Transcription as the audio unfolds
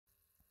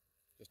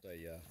Just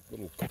a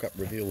little cook-up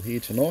reveal here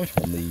tonight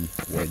on the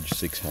Wedge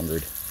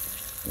 600. You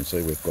can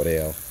see we've got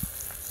our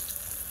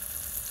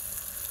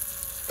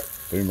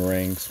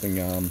Boomerang Swing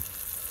Arm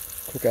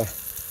Kooka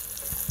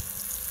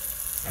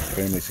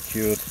firmly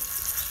secured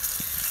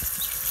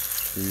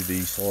to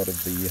the side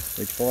of the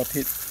WEDGE fire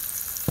pit.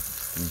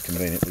 You can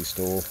conveniently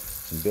store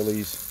some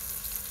billies,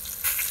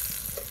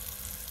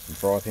 some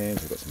fry pans.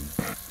 We've got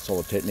some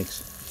solid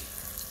Technics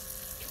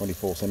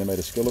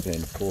 24cm skillet,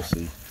 and of course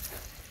the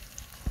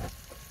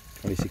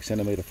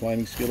 26cm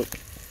flaming skillet.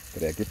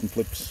 Got our grip and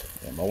flips,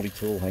 our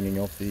multi-tool hanging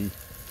off the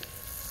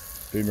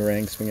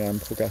Boomerang Swing Arm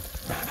Kooka.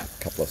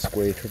 A couple of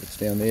square trivets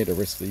down there to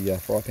rest the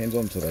fry pans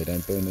on so they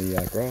don't burn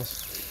the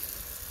grass.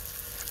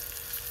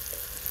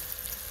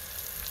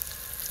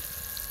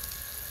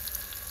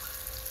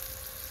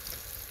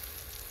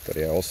 Got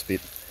our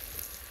Auspit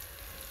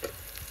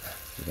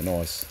with a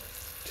nice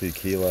 2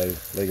 kilo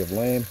leg of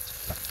lamb,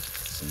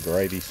 some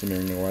gravy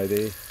simmering away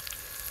there,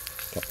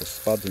 a couple of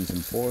spuds and some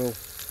foil,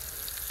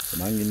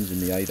 some onions in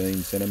the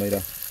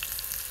 18cm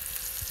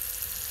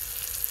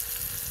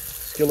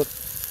skillet,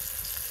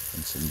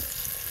 and some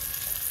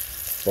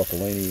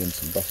broccolini and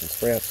some Brussels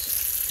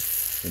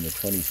sprouts in the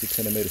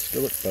 26cm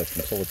skillet, both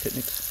from solid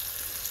Technics.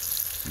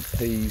 Some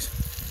peas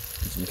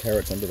and some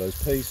carrots under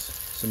those peas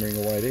simmering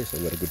away there, so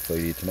we've got a good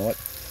feed here tonight.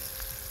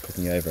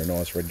 Cooking over a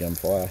nice red gum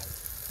fire.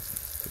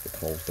 Get the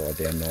coals died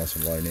down nice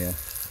and low now.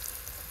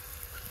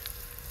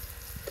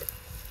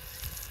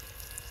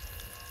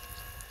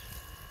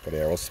 Got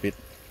our Auspit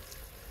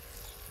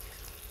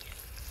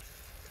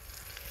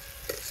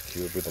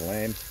secured with the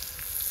lamb.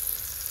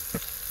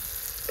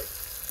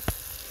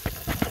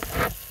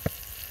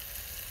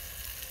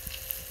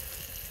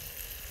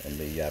 And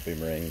the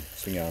Boomerang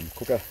Swing Arm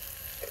Kooka.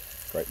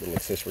 Great little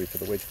accessory for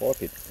the Wedge fire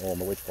pit, or on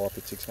the Wedge fire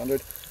pit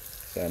 600.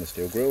 Stainless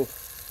steel grill.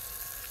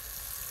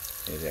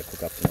 There's our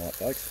cook up tonight,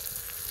 folks.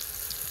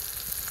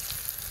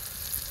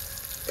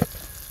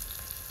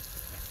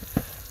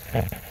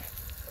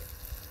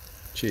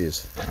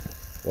 Cheers.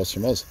 Was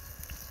from Oz.